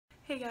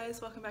Hey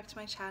guys, welcome back to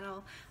my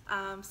channel.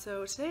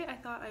 So today I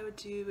thought I would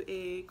do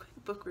a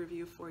quick book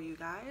review for you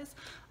guys.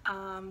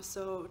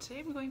 So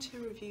today I'm going to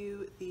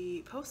review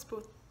the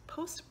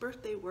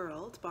Post-Birthday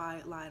World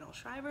by Lionel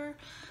Shriver.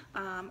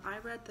 I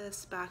read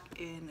this back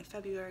in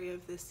February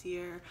of this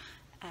year,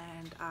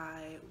 and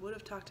I would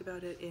have talked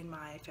about it in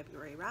my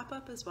February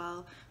wrap-up as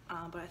well,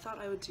 but I thought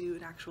I would do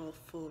an actual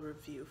full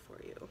review for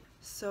you.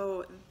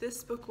 So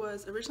this book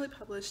was originally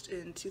published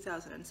in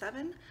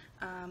 2007.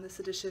 This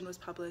edition was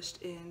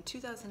published in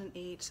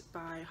 2008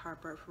 by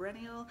Harper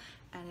Perennial,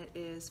 and it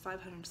is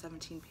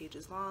 517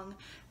 pages long,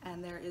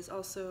 and there is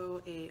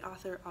also an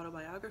author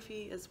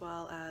autobiography as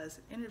well as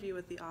an interview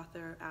with the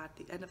author at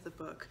the end of the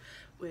book,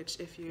 which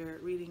if you're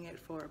reading it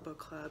for a book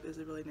club is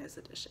a really nice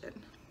addition.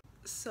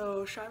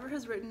 So Shriver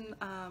has written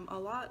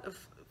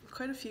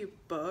quite a few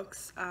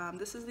books.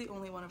 This is the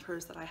only one of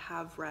hers that I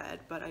have read,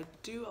 but I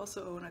do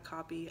also own a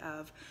copy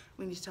of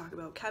We Need to Talk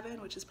About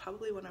Kevin, which is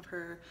probably one of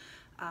her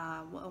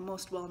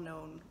most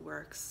well-known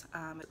works.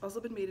 It's also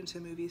been made into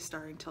a movie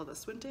starring Tilda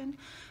Swinton,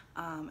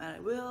 and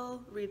I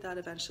will read that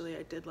eventually.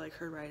 I did like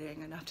her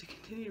writing enough to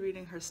continue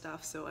reading her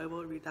stuff, so I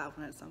will read that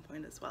one at some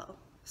point as well.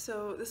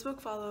 So this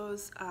book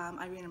follows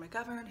Irina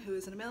McGovern, who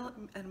is an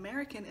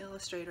American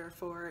illustrator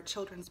for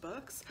children's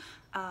books,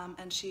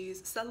 and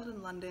she's settled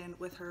in London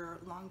with her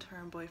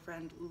long-term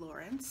boyfriend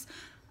Lawrence.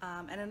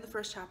 And in the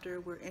first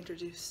chapter we're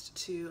introduced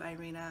to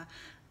Irina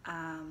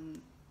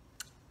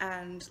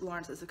and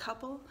Lawrence as a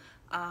couple.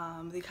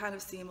 They kind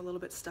of seem a little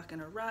bit stuck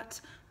in a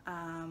rut.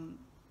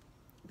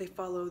 They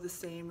follow the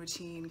same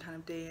routine kind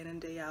of day in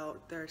and day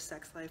out. Their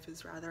sex life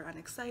is rather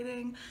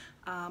unexciting,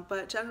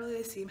 but generally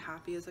they seem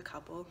happy as a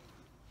couple.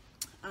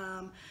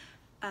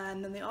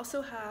 And then they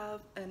also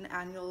have an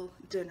annual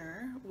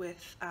dinner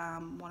with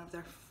one of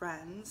their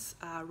friends,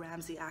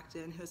 Ramsey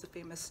Acton, who's a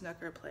famous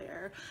snooker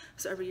player.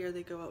 So every year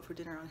they go out for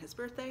dinner on his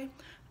birthday.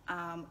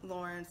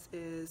 Lawrence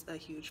is a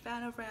huge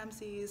fan of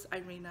Ramsey's.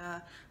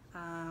 Irina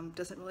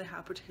doesn't really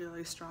have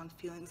particularly strong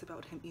feelings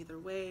about him either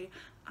way,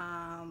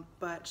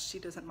 but she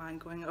doesn't mind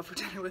going out for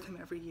dinner with him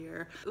every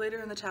year.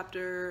 Later in the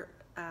chapter,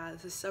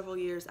 this is several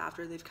years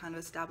after they've kind of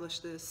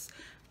established this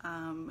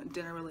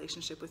dinner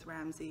relationship with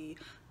Ramsey.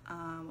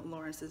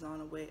 Lawrence is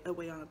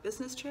away on a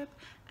business trip,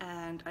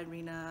 and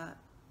Irina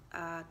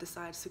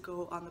decides to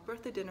go on the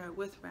birthday dinner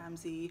with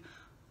Ramsey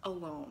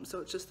alone,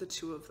 so it's just the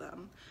two of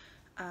them.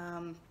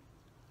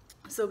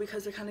 So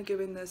because they're kind of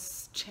given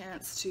this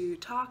chance to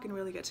talk and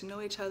really get to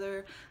know each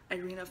other,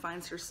 Irina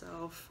finds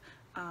herself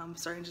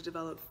starting to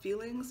develop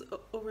feelings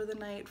over the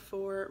night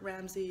for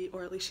Ramsey,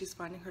 or at least she's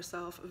finding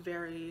herself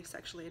very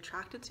sexually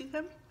attracted to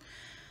him.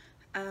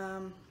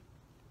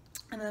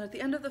 And then at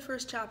the end of the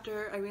first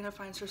chapter, Irina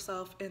finds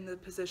herself in the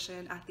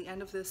position at the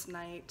end of this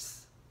night,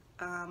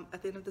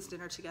 at the end of this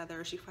dinner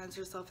together, she finds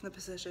herself in the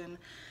position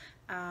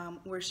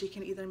where she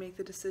can either make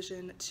the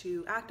decision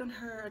to act on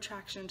her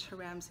attraction to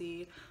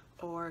Ramsey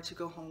or to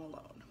go home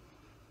alone.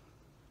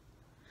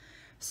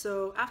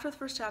 So after the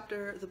first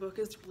chapter, the book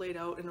is laid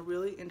out in a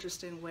really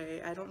interesting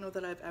way. I don't know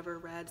that I've ever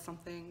read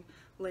something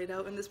laid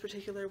out in this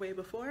particular way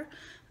before.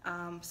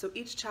 So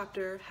each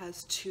chapter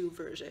has two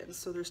versions.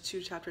 So there's two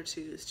chapter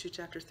 2s, two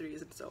chapter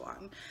 3s, and so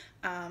on.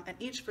 And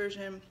each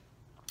version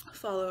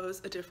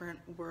follows a different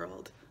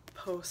world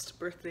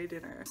post-birthday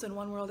dinner. So in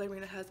one world,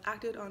 Irina has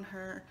acted on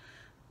her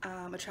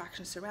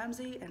attractions to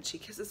Ramsey, and she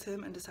kisses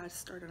him and decides to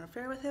start an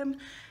affair with him.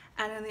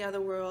 And in the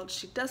other world,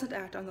 she doesn't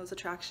act on those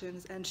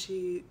attractions, and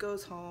she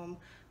goes home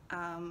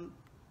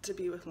to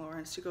be with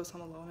Lawrence. She goes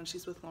home alone, and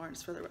she's with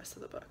Lawrence for the rest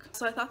of the book.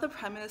 So I thought the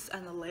premise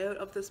and the layout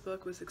of this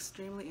book was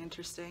extremely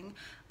interesting.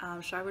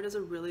 Shriver does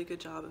a really good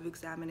job of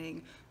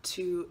examining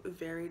two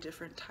very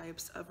different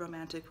types of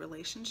romantic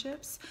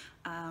relationships.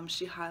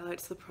 She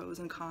highlights the pros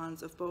and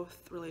cons of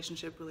both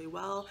relationship really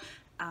well,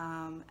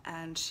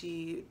 and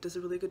she does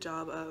a really good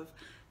job of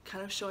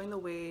kind of showing the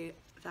way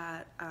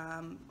that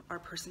our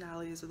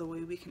personalities or the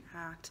way we can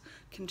act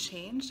can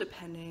change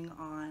depending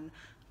on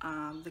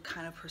the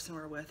kind of person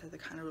we're with or the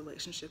kind of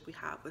relationship we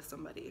have with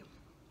somebody.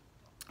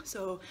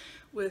 So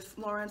with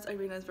Lawrence,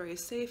 Irina is very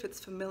safe, it's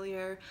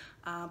familiar,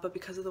 but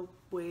because of the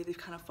way they've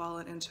kind of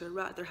fallen into a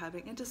rut, they're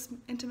having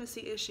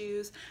intimacy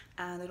issues,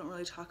 and they don't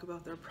really talk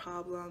about their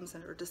problems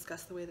or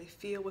discuss the way they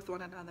feel with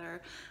one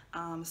another.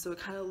 So it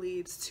kind of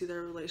leads to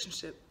their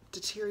relationship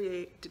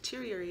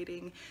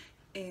deteriorating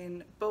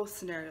in both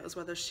scenarios,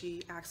 whether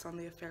she acts on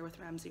the affair with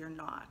Ramsey or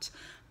not.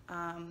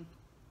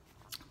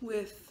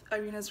 With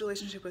Irina's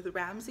relationship with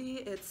Ramsey,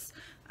 it's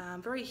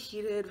very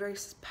heated, very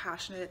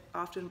passionate,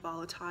 often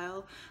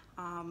volatile,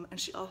 and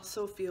she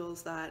also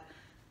feels that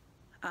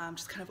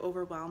just kind of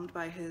overwhelmed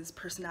by his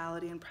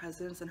personality and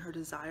presence and her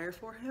desire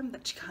for him,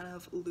 that she kind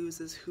of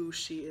loses who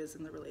she is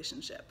in the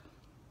relationship.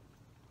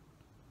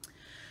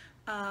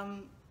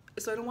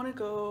 So I don't want to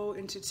go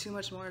into too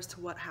much more as to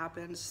what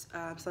happens,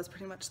 so that's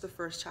pretty much the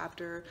first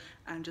chapter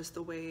and just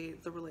the way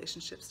the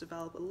relationships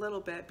develop a little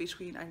bit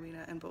between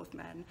Irina and both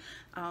men.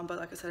 But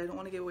like I said, I don't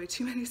want to give away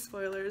too many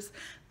spoilers,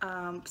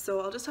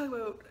 so I'll just talk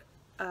about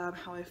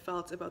how I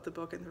felt about the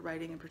book and the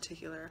writing in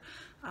particular.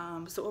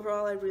 So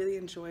overall, I really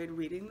enjoyed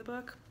reading the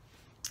book.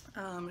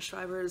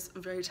 Shriver's a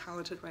very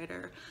talented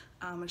writer,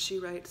 and she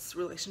writes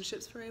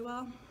relationships very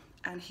well,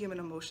 and human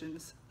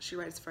emotions she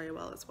writes very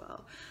well as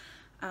well.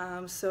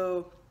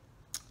 So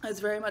I was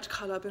very much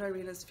caught up in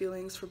Irina's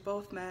feelings for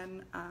both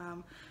men.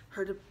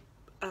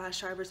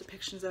 Shriver's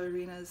depictions of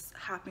Irina's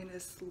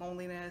happiness,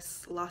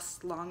 loneliness,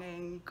 lust,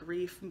 longing,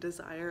 grief, and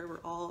desire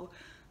were all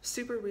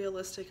super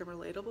realistic and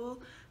relatable,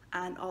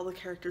 and all the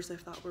characters I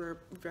thought were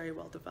very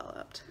well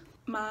developed.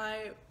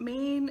 My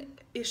main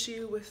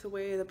issue with the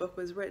way the book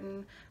was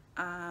written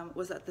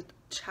was that the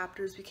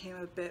chapters became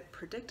a bit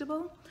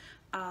predictable.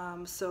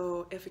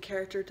 So if a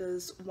character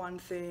does one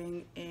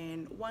thing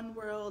in one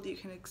world, you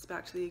can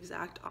expect the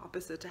exact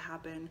opposite to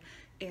happen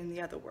in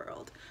the other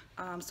world.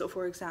 So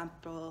for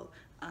example,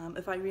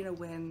 if Irina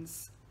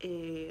wins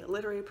a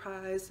literary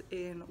prize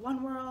in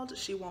one world,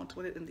 she won't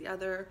win it in the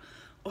other.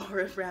 Or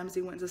if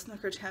Ramsay wins a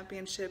snooker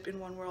championship in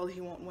one world,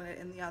 he won't win it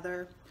in the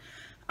other.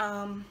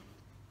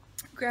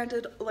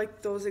 Granted,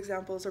 like, those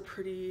examples are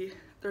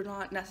they're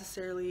not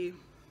necessarily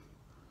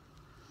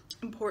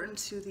important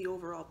to the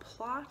overall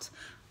plot,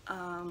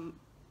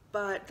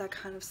 but that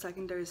kind of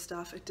secondary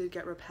stuff, it did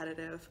get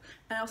repetitive.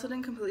 And I also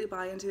didn't completely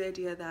buy into the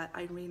idea that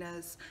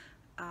Irina's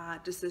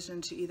decision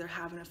to either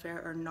have an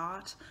affair or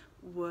not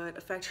would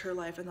affect her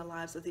life and the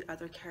lives of the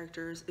other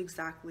characters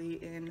exactly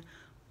in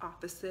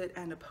opposite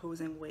and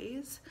opposing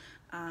ways.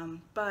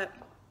 But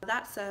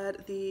that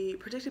said, the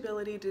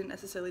predictability didn't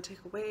necessarily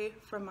take away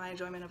from my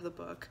enjoyment of the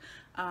book.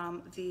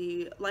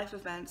 The life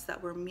events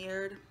that were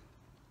mirrored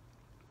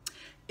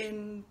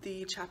in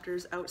the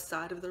chapters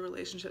outside of the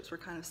relationships were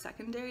kind of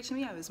secondary to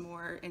me. I was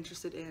more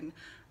interested in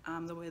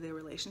the way their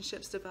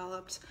relationships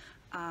developed.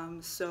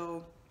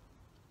 So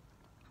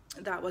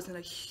that wasn't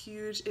a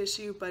huge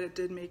issue, but it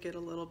did make it a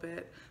little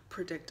bit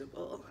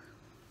predictable.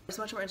 I was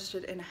much more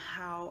interested in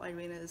how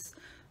Irina's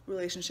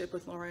relationship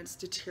with Lawrence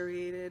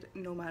deteriorated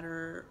no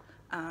matter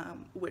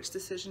which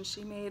decision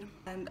she made,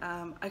 and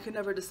I could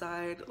never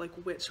decide like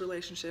which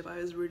relationship I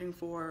was rooting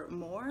for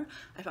more.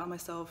 I found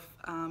myself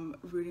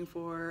rooting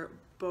for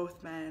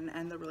both men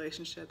and the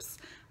relationships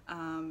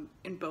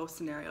in both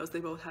scenarios. They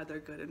both had their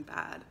good and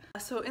bad.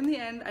 So in the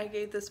end, I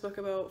gave this book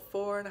about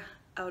 4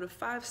 out of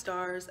 5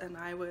 stars, and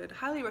I would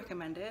highly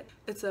recommend it.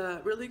 It's a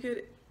really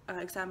good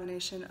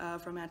examination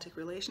of romantic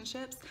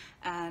relationships,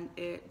 and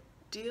it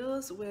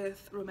deals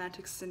with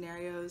romantic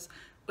scenarios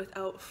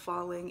without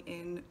falling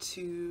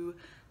into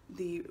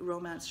the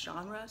romance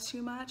genre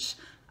too much.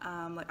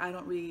 Like, I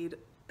don't read,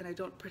 and I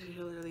don't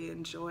particularly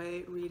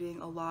enjoy reading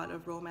a lot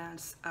of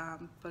romance,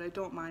 but I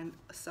don't mind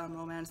some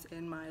romance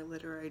in my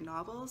literary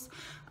novels.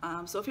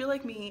 So if you're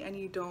like me and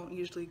you don't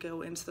usually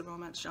go into the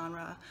romance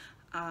genre,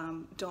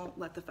 don't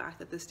let the fact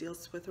that this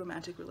deals with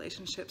romantic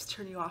relationships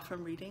turn you off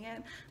from reading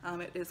it.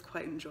 It is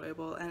quite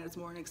enjoyable, and it's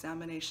more an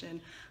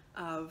examination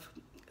of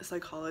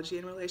psychology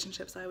in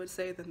relationships, I would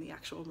say, than the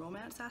actual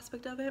romance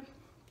aspect of it.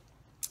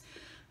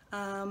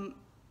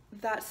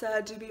 That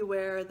said, do be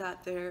aware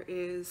that there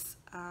is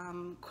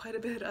quite a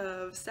bit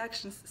of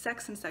sex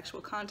and sexual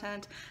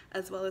content,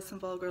 as well as some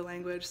vulgar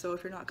language, so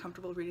if you're not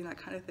comfortable reading that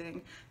kind of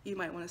thing, you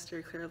might want to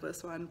steer clear of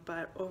this one.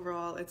 But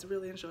overall, it's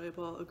really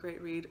enjoyable, a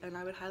great read, and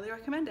I would highly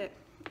recommend it.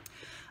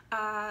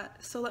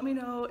 So let me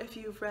know if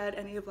you've read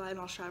any of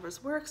Lionel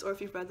Shriver's works, or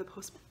if you've read The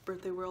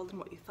Post-Birthday World and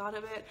what you thought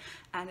of it,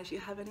 and if you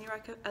have any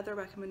other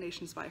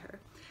recommendations by her.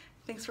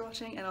 Thanks for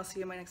watching, and I'll see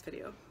you in my next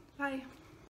video. Bye!